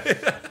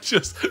chat.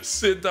 Just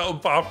sit down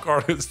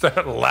popcorn and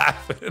start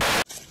laughing.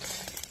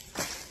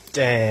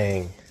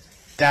 Dang,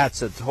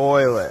 that's a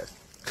toilet.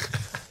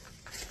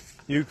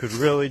 You could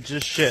really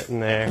just shit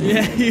in there.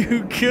 Yeah,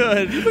 you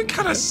could. He even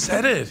kind of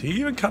said it. He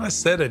even kind of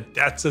said it.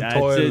 That's a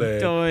toilet. That's a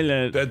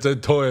toilet. That's a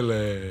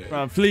toilet.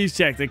 Bro, please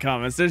check the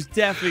comments. There's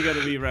definitely going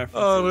to be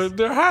references. Oh,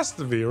 there has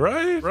to be,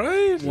 right?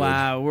 Right?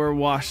 Wow, we're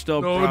washed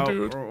up, bro.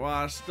 Dude. We're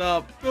washed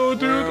up. No,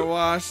 dude. We're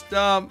washed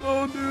up.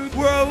 Oh, dude.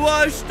 We're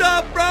washed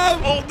up,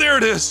 bro. Oh, there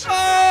it is.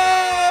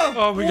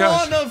 Oh my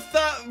gosh. One of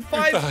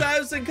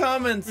 5,000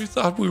 comments. We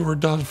thought we were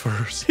done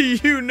first.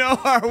 You know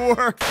our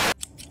work.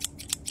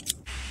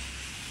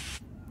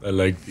 I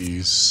like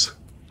these.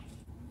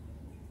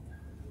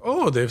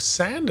 Oh, they have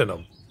sand in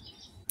them.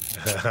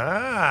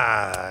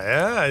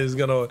 Yeah, he's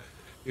gonna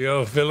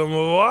fill them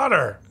with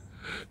water.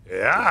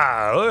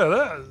 Yeah, look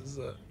at this.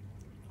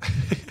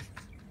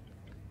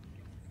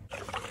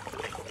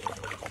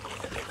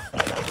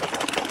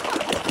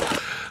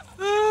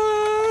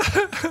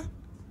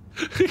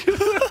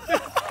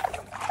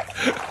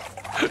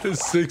 His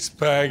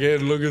six-pack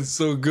head looking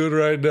so good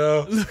right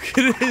now. Look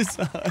at his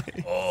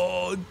eye.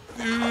 Oh,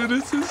 dude,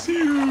 this is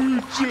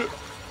huge.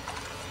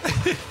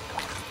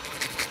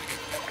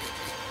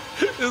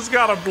 It's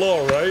gotta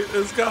blow, right?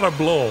 It's gotta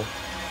blow.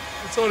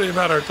 It's only a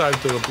matter of time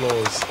till it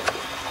blows.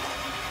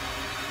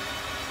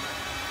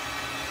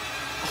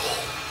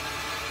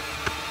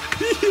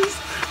 He is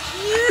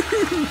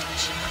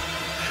huge.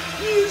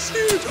 He is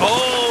huge.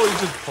 Oh,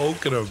 he's just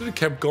poking him. Should have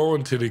kept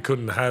going till he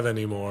couldn't have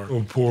any more.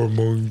 Oh, poor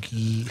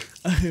monkey.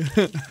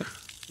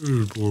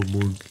 Oh, poor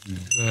monkey.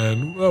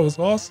 Man, that was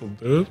awesome,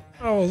 dude.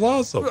 That was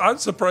awesome. I'm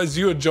surprised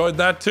you enjoyed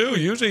that too.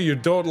 Usually you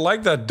don't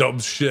like that dumb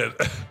shit.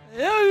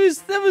 Yeah,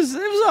 it was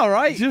all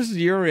right. Just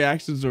your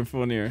reactions were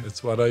funnier.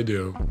 It's what I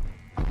do.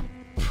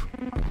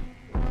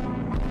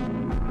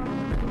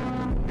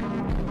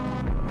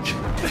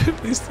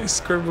 At least they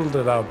scribbled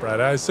it out, Brad.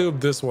 I assume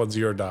this one's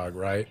your dog,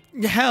 right?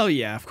 Hell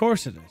yeah, of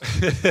course it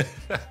is.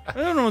 I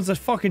don't know what's a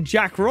fucking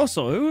Jack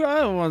Russell. Who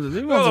wants a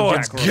Jack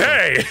Russell?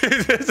 Gay.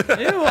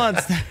 Who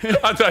wants that?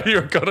 I thought you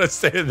were gonna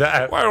say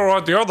that. Why do I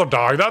want the other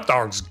dog? That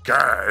dog's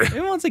gay.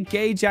 Who wants a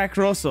gay Jack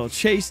Russell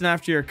chasing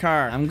after your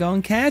car? I'm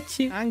gonna catch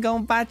you. I'm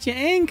gonna bite your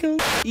ankle.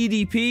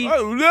 EDP,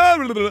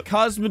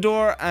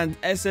 Cosmodor, and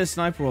SS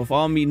Sniper Wolf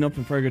all meeting up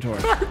in Purgatory.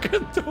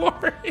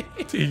 Purgatory.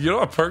 You know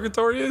what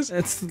purgatory is?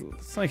 It's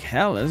like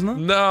hell, isn't it?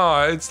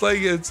 No, it's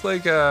like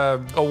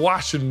a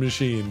washing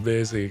machine,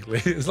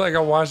 basically. It's like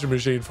a washing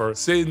machine for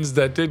sins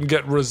that didn't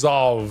get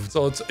resolved.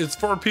 So it's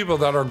for people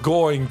that are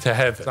going to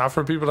heaven, not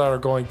for people that are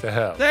going to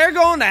hell. They're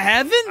going to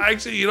heaven?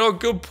 Actually,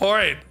 good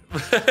point.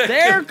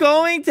 They're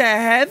going to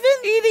heaven?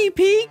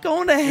 EDP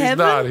going to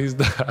heaven? He's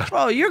not.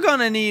 Bro, you're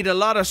gonna need a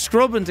lot of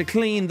scrubbing to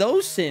clean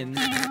those sins.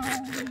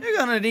 You're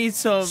gonna need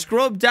some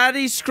scrub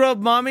daddies, scrub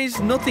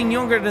mommies, nothing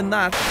younger than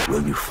that.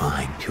 Will you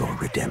find your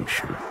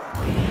redemption?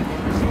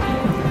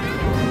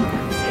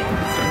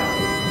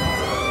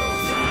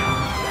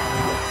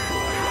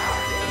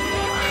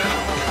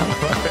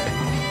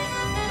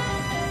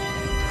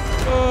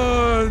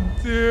 Oh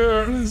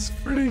dear, this is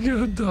pretty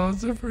good though.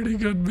 It's a pretty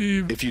good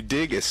meme. If you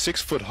dig a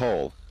 6-foot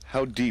hole,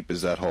 how deep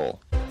is that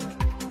hole?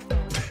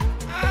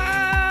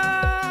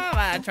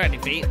 20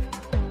 feet.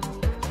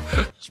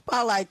 It's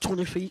about like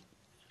 20 feet.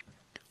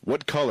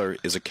 What color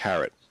is a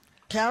carrot?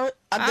 Carrot?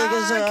 I think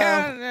it's a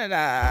carrot.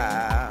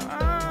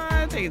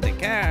 I think it's a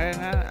carrot.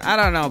 I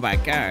don't know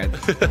about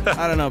carrots.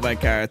 I don't know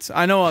about carrots.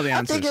 I know all the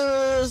answers.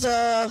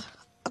 I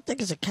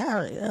think it's a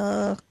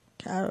carrot.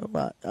 Carrot,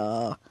 but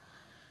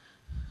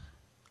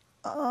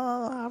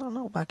I don't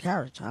know about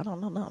carrots. I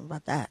don't know nothing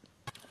about that.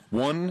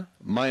 1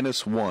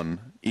 minus 1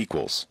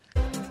 equals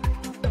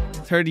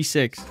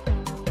 36.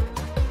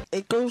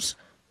 Equals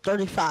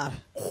 35.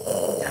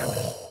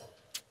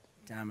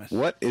 Damn it.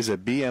 What is a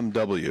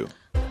BMW?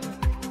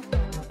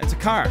 It's a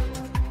car.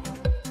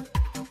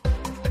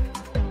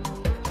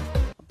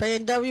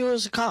 BMW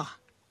is a car.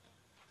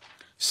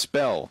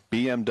 Spell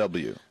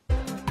BMW.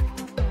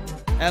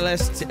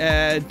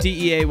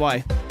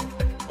 LSDEAY.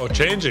 Oh,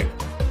 changing.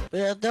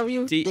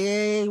 BMW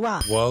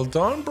D-A-Y. Well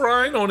done,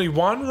 Brian. Only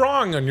one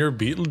wrong on your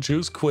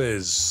Beetlejuice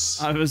quiz.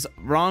 I was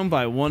wrong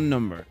by one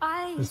number.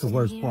 It's the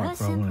worst part,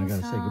 bro, when I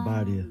gotta say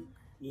goodbye to you.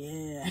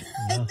 Yeah.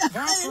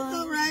 It's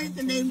all right.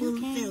 The name will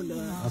fill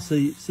I'll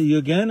see you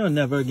again or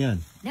never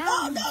again?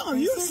 No,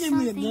 you'll see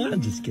me again.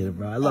 I'm just kidding,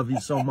 bro. I love you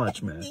so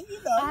much, man.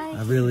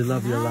 I really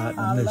love you a lot.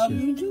 I miss you. I love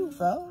you too,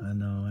 bro. I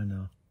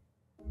know.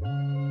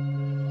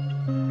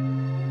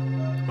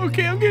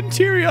 Okay, I'm getting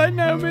teary-eyed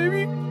now,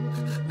 baby.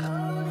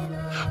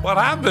 What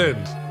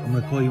happened? I'm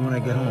gonna call you when I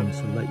get home,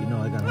 so let you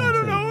know I got home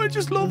safe. I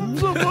just love him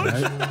so much.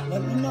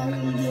 Let me know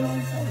when you get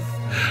on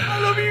Facebook.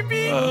 I love you,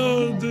 B.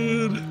 Oh,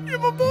 dude. You're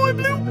my boy,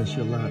 Blue. I miss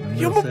you a lot. I'm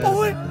You're real my sad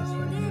boy. about this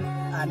right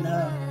now.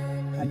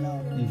 I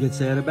know. You get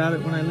sad about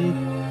it when I leave?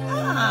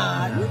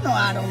 Ah, you know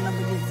I don't never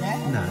get that.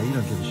 Nah, you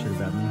don't give a shit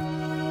about me.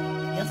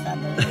 Yes, I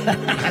do.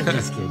 I'm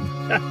just kidding.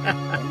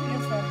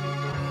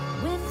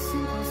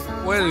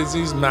 Wait, is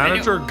his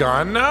manager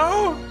gone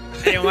now?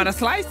 You want a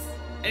slice?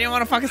 Anyone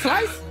want a fucking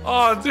slice?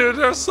 Oh, dude,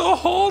 they're so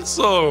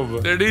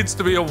wholesome. There needs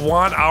to be a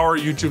 1-hour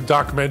YouTube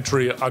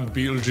documentary on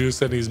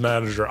Beetlejuice and his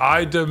manager.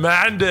 I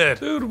demand it.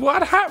 Dude,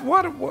 what?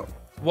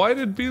 Why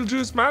did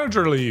Beetlejuice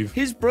manager leave?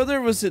 His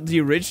brother was the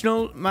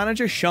original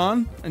manager,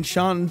 Sean, and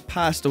Sean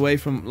passed away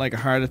from like a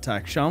heart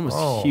attack. Sean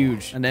was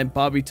huge. And then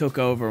Bobby took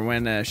over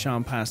when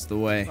Sean passed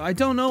away. I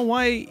don't know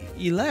why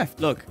he left.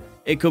 Look,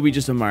 it could be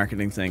just a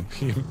marketing thing.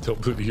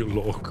 BMW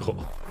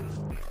logo.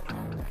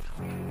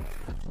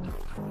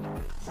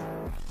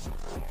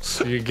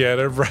 You get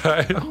it,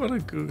 right? I want to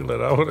Google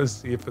it. I want to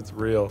see if it's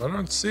real. I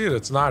don't see it.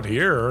 It's not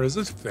here. Is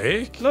it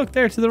fake? Look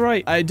there to the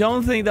right. I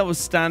don't think that was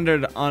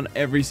standard on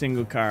every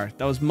single car.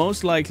 That was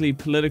most likely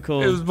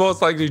political. It was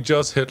most likely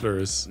just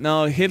Hitler's.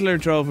 No, Hitler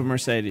drove a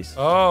Mercedes.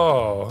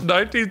 Oh,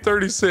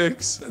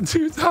 1936,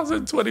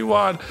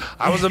 2021.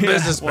 I was a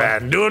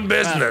businessman doing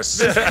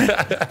business.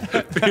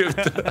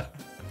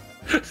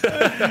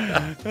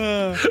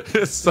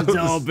 It's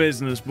all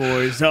business,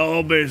 boys.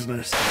 All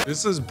business.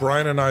 This is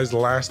Brian and I's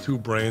last 2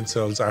 brain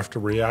cells after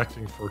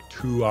reacting for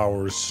 2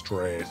 hours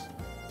straight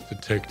to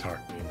TikTok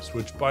memes,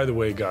 which, by the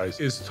way, guys,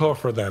 is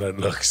tougher than it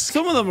looks.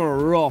 Some of them are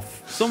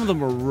rough. Some of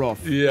them are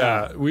rough.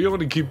 Yeah, we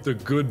only keep the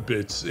good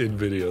bits in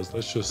videos,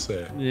 let's just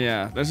say.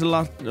 Yeah, there's a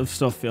lot of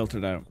stuff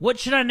filtered out. What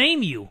should I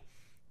name you?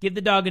 Give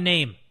the dog a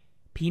name.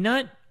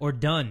 Peanut or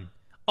Dun?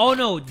 Oh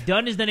no,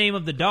 Dun is the name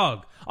of the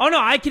dog. Oh no,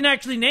 I can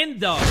actually name the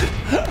dog.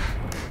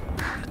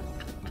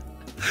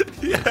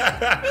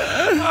 Yeah.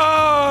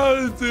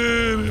 Oh,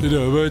 dude. You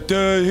know, but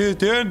hit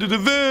the end of the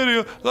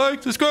video.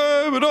 Like,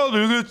 subscribe, and all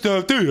the good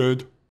stuff. The end.